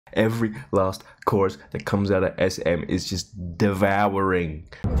Every last chorus that comes out of SM is just devouring.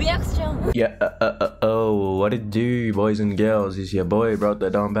 Reaction. Yeah, oh, what it do, boys and girls? It's your boy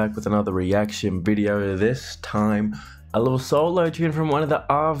BrockTheDon back with another reaction video. This time, a little solo tune from one of the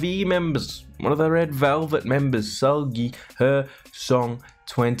RV members, one of the Red Velvet members, SEULGI. Her song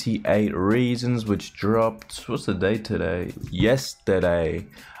 28 Reasons, which dropped, what's the date today? Yesterday.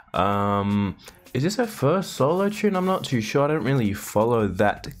 Is this her first solo tune? I'm not too sure. I don't really follow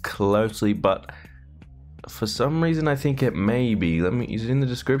that closely, but for some reason I think it may be. Is it in the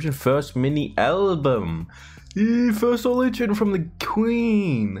description? First mini album. First solo tune from the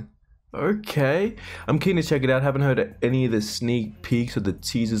Queen. Okay. I'm keen to check it out. Haven't heard any of the sneak peeks or the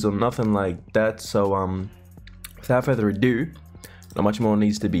teasers or nothing like that. So without further ado, not much more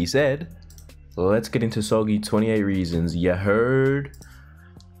needs to be said. Let's get into SEULGI 28 Reasons. You heard?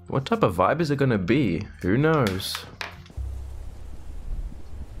 What type of vibe is it gonna be? Who knows?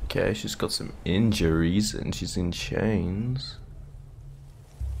 Okay, she's got some injuries and she's in chains.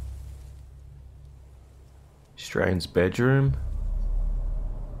 Strange bedroom.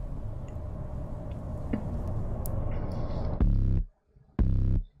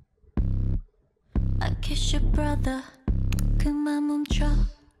 I kiss your brother. 그만 멈춰.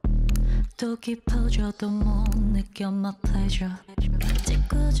 또 깊어져도 못 느껴 my pleasure.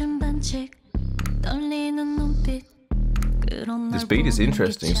 This beat is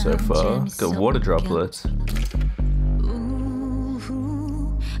interesting so far. Got water droplets.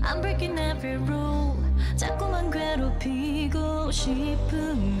 I'm breaking every rule. 자꾸만 괴롭히고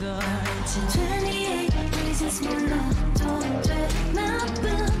싶은 걸. 28 reasons 몰라도 돼. 나쁜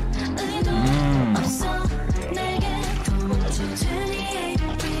의도 없어 내게. 28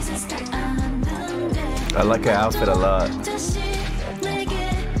 reasons 다 아는데. I like her outfit a lot.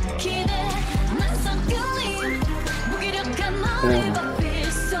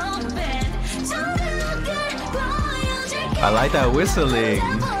 I like that whistling.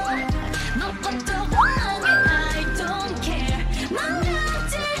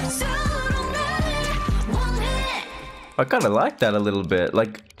 I kind of like that a little bit.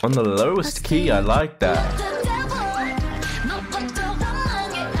 Like on the lowest key, I like that.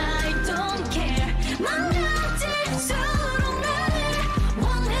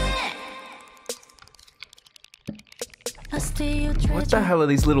 What the hell are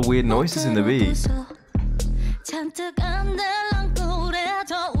these little weird noises in the beat?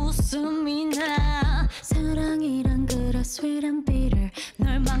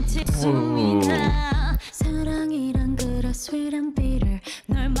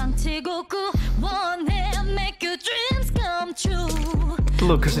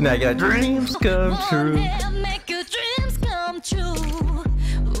 Look, Christina, I got dreams come true.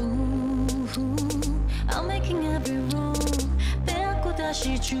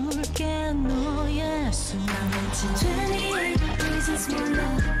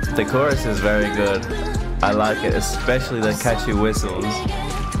 The chorus is very good. I like it, especially the catchy whistles.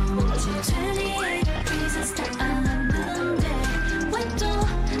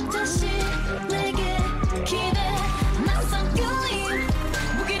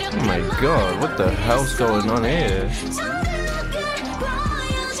 Oh my god, what the hell's going on here?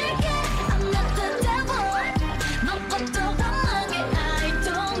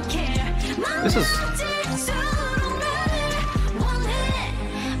 This is...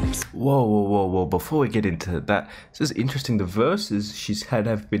 Whoa, before we get into that, this is interesting. The verses she's had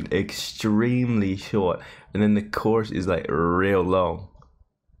have been extremely short, and then the chorus is like real long.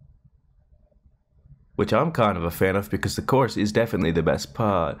 Which I'm kind of a fan of because the chorus is definitely the best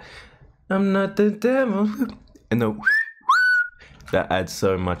part. I'm not the devil. And the... that adds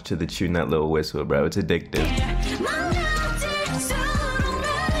so much to the tune, that little whistle, bro. It's addictive.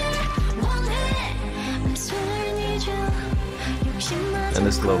 And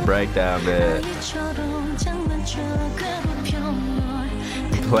this little breakdown there.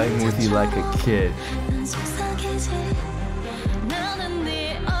 Playing with you like a kid.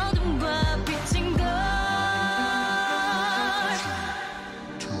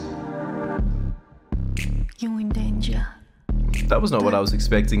 That was not what I was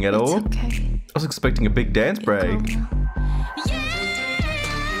expecting at all. I was expecting a big dance break.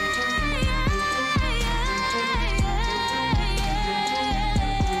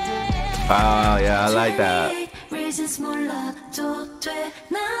 Ah, yeah, I like that.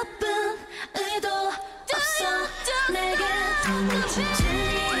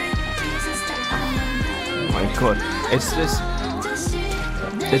 Oh my god, it's just...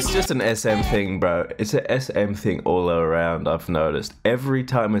 It's just an SM thing, bro. It's an SM thing all around, I've noticed. Every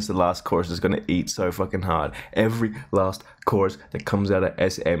time it's the last chorus, it's gonna eat so fucking hard. Every last chorus that comes out of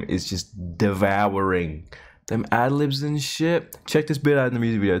SM is just devouring. Them ad-libs and shit. Check this bit out in the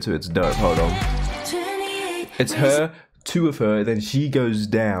music video too, it's dope, hold on. It's her, two of her, then she goes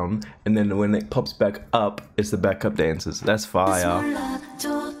down, and then when it pops back up, it's the backup dancers. That's fire.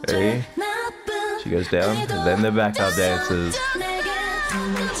 Ready? She goes down, and then the backup dancers.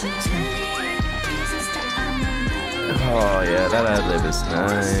 Oh yeah, that ad-lib is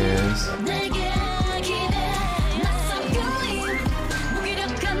nice.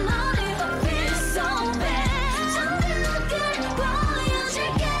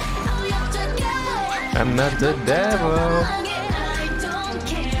 I'm not the devil.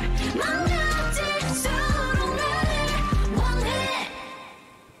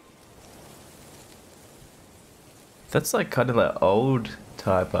 That's like kind of like old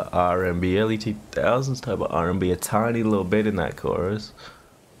type of R&B, early 2000s type of R&B, a tiny little bit in that chorus.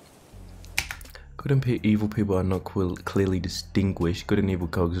 Good and evil people are not clearly distinguished. Good and evil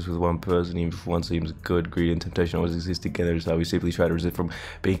coexist with one person, even if one seems good. Greed and temptation always exist together, so we simply try to resist from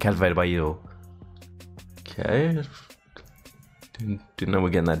being captivated by you. Okay. Didn't know we're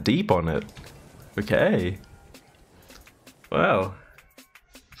getting that deep on it. Okay. Wow.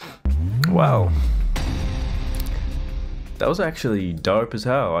 Wow. That was actually dope as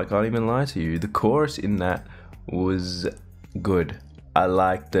hell, I can't even lie to you. The chorus in that was good. I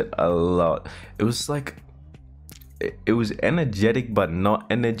liked it a lot. It was like, it was energetic but not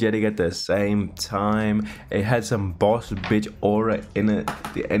energetic at the same time. It had some boss bitch aura in it.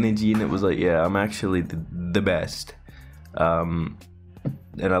 The energy in it was like, yeah, I'm actually the best. And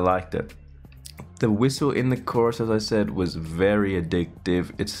I liked it. The whistle in the chorus, as I said, was very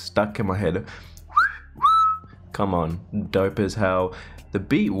addictive. It stuck in my head. Come on, dope as hell. The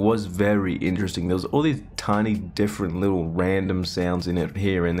beat was very interesting. There was all these tiny different little random sounds in it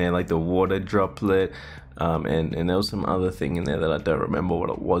here and there, like the water droplet, and there was some other thing in there that I don't remember what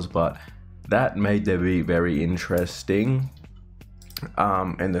it was, but that made the beat very interesting.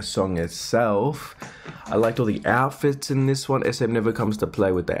 And the song itself, I liked all the outfits in this one. SM never comes to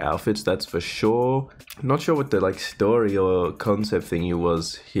play with the outfits, that's for sure. I'm not sure what the like story or concept thingy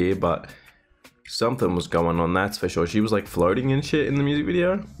was here, but something was going on, that's for sure. She was like floating and shit in the music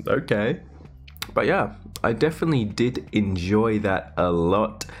video. Okay. But yeah, I definitely did enjoy that a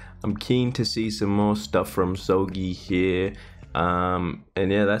lot. I'm keen to see some more stuff from SEULGI here. And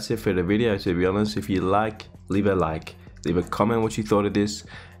yeah, that's it for the video, to be honest. If you like, leave a like. Leave a comment what you thought of this.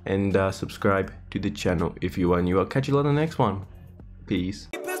 And subscribe to the channel if you are new. I'll catch you on the next one. Peace.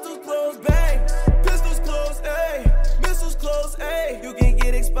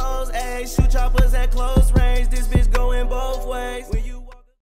 Shoot choppers at close range. This bitch going both ways.